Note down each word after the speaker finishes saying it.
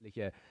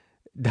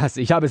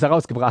Ich habe es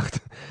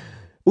herausgebracht.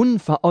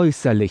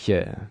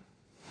 Unveräußerliche,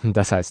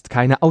 das heißt,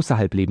 keine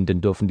außerhalb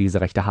Lebenden dürfen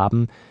diese Rechte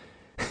haben.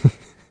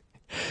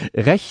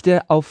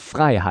 Rechte auf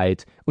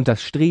Freiheit und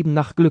das Streben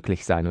nach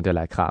Glücklichsein und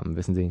derlei Kram,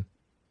 wissen Sie.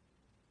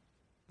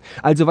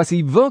 Also was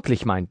Sie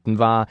wirklich meinten,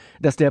 war,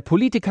 dass der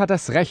Politiker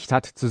das Recht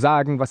hat, zu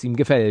sagen, was ihm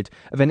gefällt,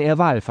 wenn er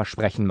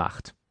Wahlversprechen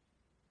macht.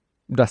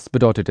 Das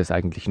bedeutet es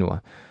eigentlich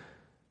nur.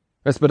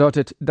 Es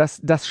bedeutet, dass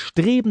das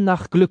Streben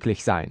nach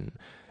Glücklichsein.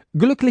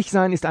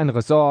 Glücklichsein ist ein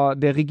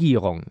Ressort der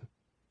Regierung.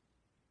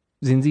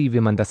 Sehen Sie, wie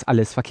man das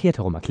alles verkehrt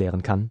herum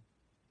erklären kann?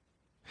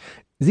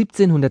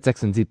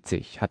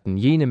 1776 hatten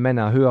jene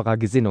Männer höherer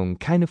Gesinnung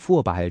keine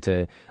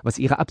Vorbehalte, was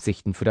ihre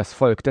Absichten für das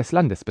Volk des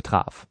Landes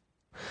betraf.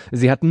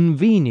 Sie hatten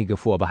wenige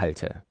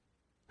Vorbehalte.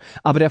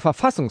 Aber der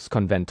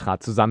Verfassungskonvent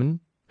trat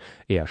zusammen,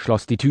 er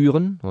schloss die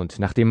Türen, und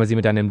nachdem er sie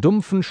mit einem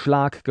dumpfen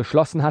Schlag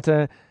geschlossen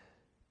hatte,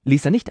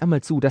 ließ er nicht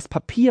einmal zu, dass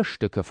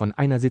Papierstücke von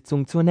einer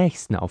Sitzung zur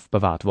nächsten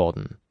aufbewahrt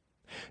wurden.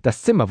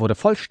 Das Zimmer wurde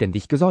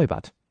vollständig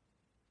gesäubert.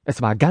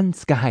 Es war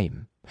ganz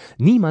geheim.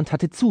 Niemand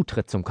hatte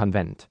Zutritt zum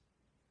Konvent.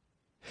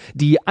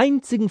 Die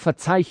einzigen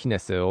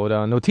Verzeichnisse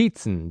oder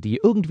Notizen, die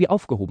irgendwie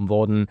aufgehoben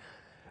wurden,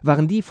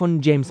 waren die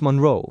von James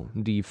Monroe,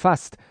 die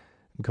fast,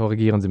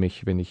 korrigieren Sie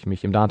mich, wenn ich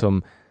mich im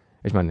Datum,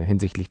 ich meine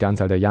hinsichtlich der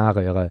Anzahl der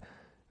Jahre irre,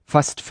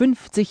 fast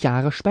 50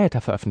 Jahre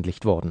später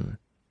veröffentlicht wurden.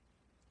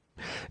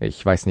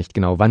 Ich weiß nicht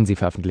genau, wann sie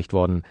veröffentlicht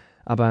wurden,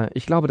 aber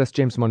ich glaube, dass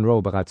James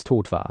Monroe bereits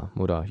tot war,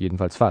 oder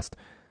jedenfalls fast.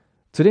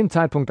 Zu dem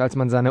Zeitpunkt, als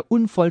man seine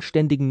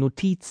unvollständigen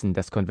Notizen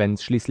des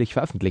Konvents schließlich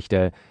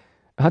veröffentlichte,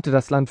 hatte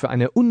das Land für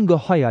eine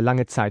ungeheuer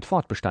lange Zeit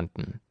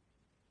fortbestanden.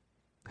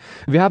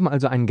 Wir haben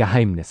also ein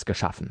Geheimnis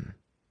geschaffen.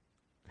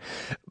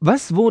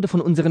 Was wurde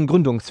von unseren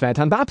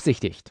Gründungsvätern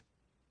beabsichtigt?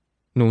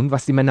 Nun,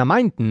 was die Männer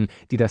meinten,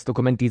 die das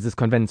Dokument dieses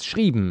Konvents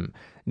schrieben,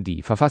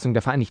 die Verfassung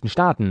der Vereinigten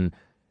Staaten,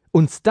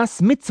 uns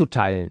das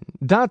mitzuteilen,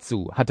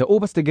 dazu hat der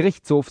oberste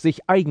Gerichtshof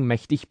sich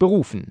eigenmächtig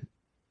berufen.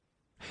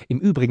 Im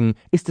Übrigen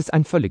ist es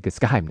ein völliges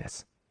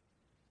Geheimnis.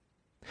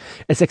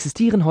 Es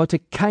existieren heute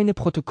keine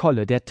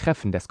Protokolle der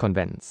Treffen des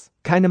Konvents,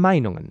 keine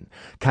Meinungen,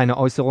 keine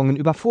Äußerungen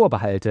über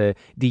Vorbehalte,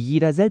 die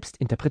jeder selbst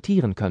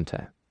interpretieren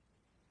könnte.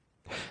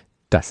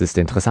 Das ist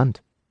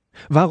interessant.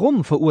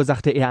 Warum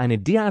verursachte er eine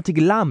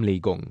derartige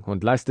Lahmlegung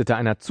und leistete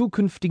einer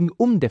zukünftigen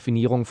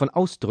Umdefinierung von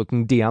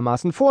Ausdrücken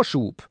dermaßen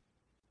Vorschub?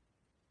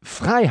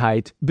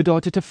 Freiheit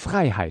bedeutete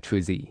Freiheit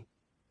für sie.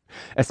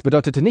 Es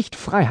bedeutete nicht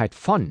Freiheit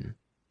von.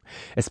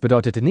 Es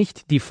bedeutete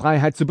nicht, die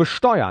Freiheit zu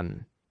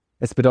besteuern.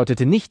 Es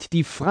bedeutete nicht,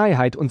 die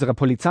Freiheit unserer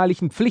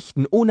polizeilichen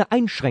Pflichten ohne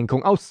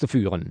Einschränkung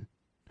auszuführen.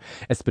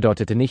 Es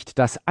bedeutete nicht,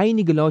 dass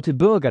einige Leute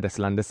Bürger des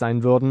Landes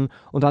sein würden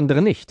und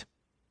andere nicht.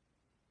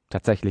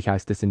 Tatsächlich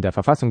heißt es in der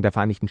Verfassung der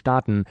Vereinigten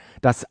Staaten,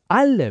 dass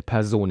alle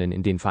Personen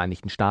in den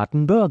Vereinigten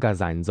Staaten Bürger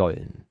sein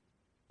sollen.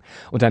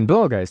 Und ein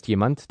Bürger ist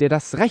jemand, der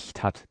das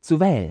Recht hat, zu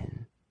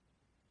wählen.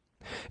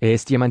 Er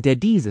ist jemand, der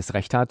dieses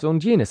Recht hat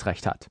und jenes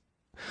Recht hat.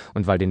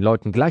 Und weil den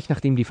Leuten gleich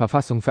nachdem die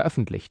Verfassung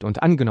veröffentlicht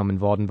und angenommen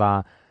worden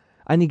war,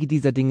 einige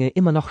dieser Dinge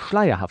immer noch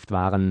schleierhaft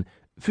waren,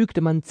 fügte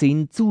man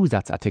 10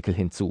 Zusatzartikel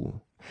hinzu,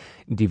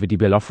 die wir die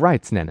Bill of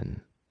Rights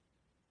nennen.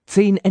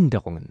 10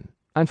 Änderungen,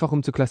 einfach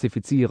um zu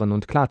klassifizieren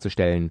und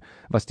klarzustellen,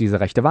 was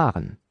diese Rechte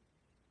waren.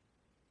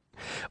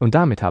 Und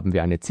damit haben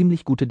wir eine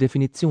ziemlich gute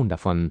Definition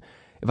davon,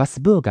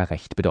 was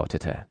Bürgerrecht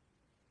bedeutete.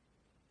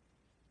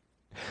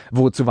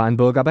 Wozu war ein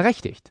Bürger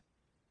berechtigt?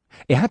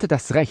 Er hatte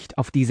das Recht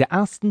auf diese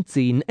ersten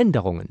 10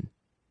 Änderungen.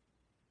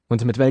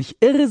 Und mit welch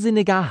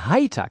irrsinniger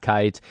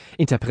Heiterkeit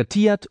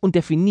interpretiert und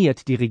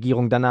definiert die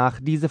Regierung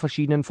danach diese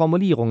verschiedenen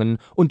Formulierungen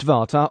und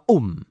Wörter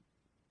um.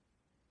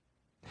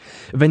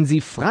 Wenn sie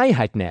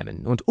Freiheit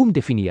nähmen und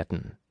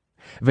umdefinierten,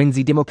 wenn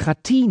sie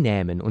Demokratie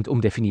nähmen und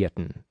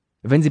umdefinierten,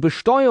 wenn sie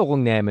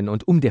Besteuerung nähmen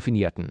und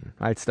umdefinierten,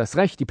 als das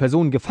Recht, die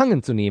Person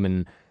gefangen zu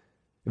nehmen,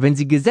 wenn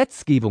sie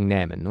Gesetzgebung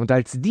nähmen und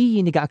als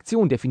diejenige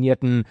Aktion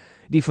definierten,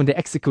 die von der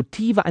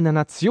Exekutive einer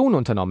Nation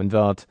unternommen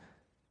wird.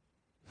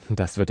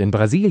 Das wird in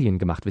Brasilien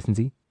gemacht, wissen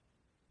Sie?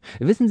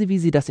 Wissen Sie, wie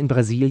sie das in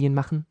Brasilien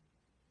machen?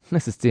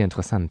 Es ist sehr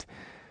interessant.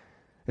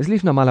 Es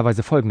lief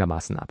normalerweise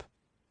folgendermaßen ab.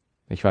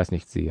 Ich weiß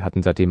nicht, sie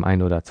hatten seitdem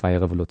 1 oder 2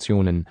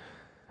 Revolutionen,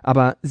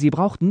 aber sie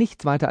brauchten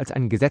nichts weiter als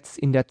ein Gesetz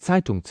in der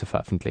Zeitung zu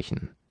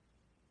veröffentlichen.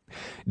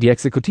 Die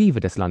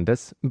Exekutive des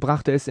Landes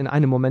brachte es in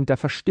einem Moment der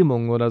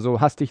Verstimmung oder so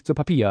hastig zu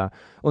Papier,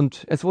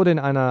 und es wurde in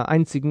einer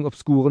einzigen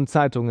obskuren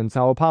Zeitung in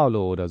Sao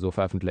Paulo oder so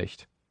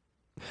veröffentlicht.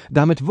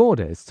 Damit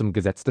wurde es zum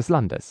Gesetz des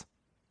Landes.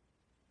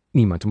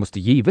 Niemand musste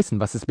je wissen,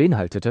 was es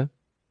beinhaltete.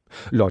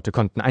 Leute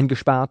konnten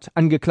eingesperrt,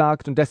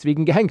 angeklagt und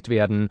deswegen gehängt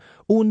werden,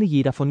 ohne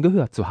je davon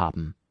gehört zu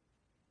haben.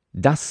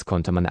 Das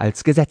konnte man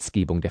als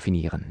Gesetzgebung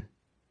definieren.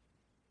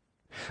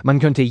 Man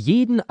könnte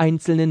jeden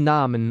einzelnen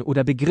Namen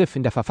oder Begriff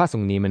in der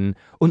Verfassung nehmen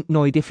und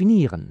neu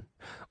definieren.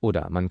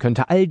 Oder man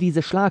könnte all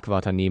diese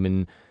Schlagwörter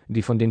nehmen,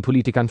 die von den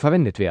Politikern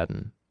verwendet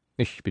werden.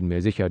 Ich bin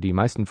mir sicher, die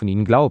meisten von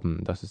ihnen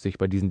glauben, dass es sich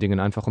bei diesen Dingen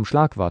einfach um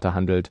Schlagwörter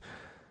handelt.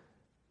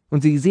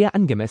 Und sie sehr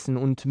angemessen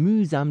und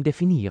mühsam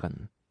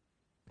definieren.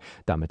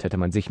 Damit hätte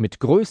man sich mit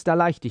größter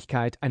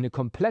Leichtigkeit eine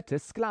komplette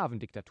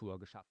Sklavendiktatur geschaffen.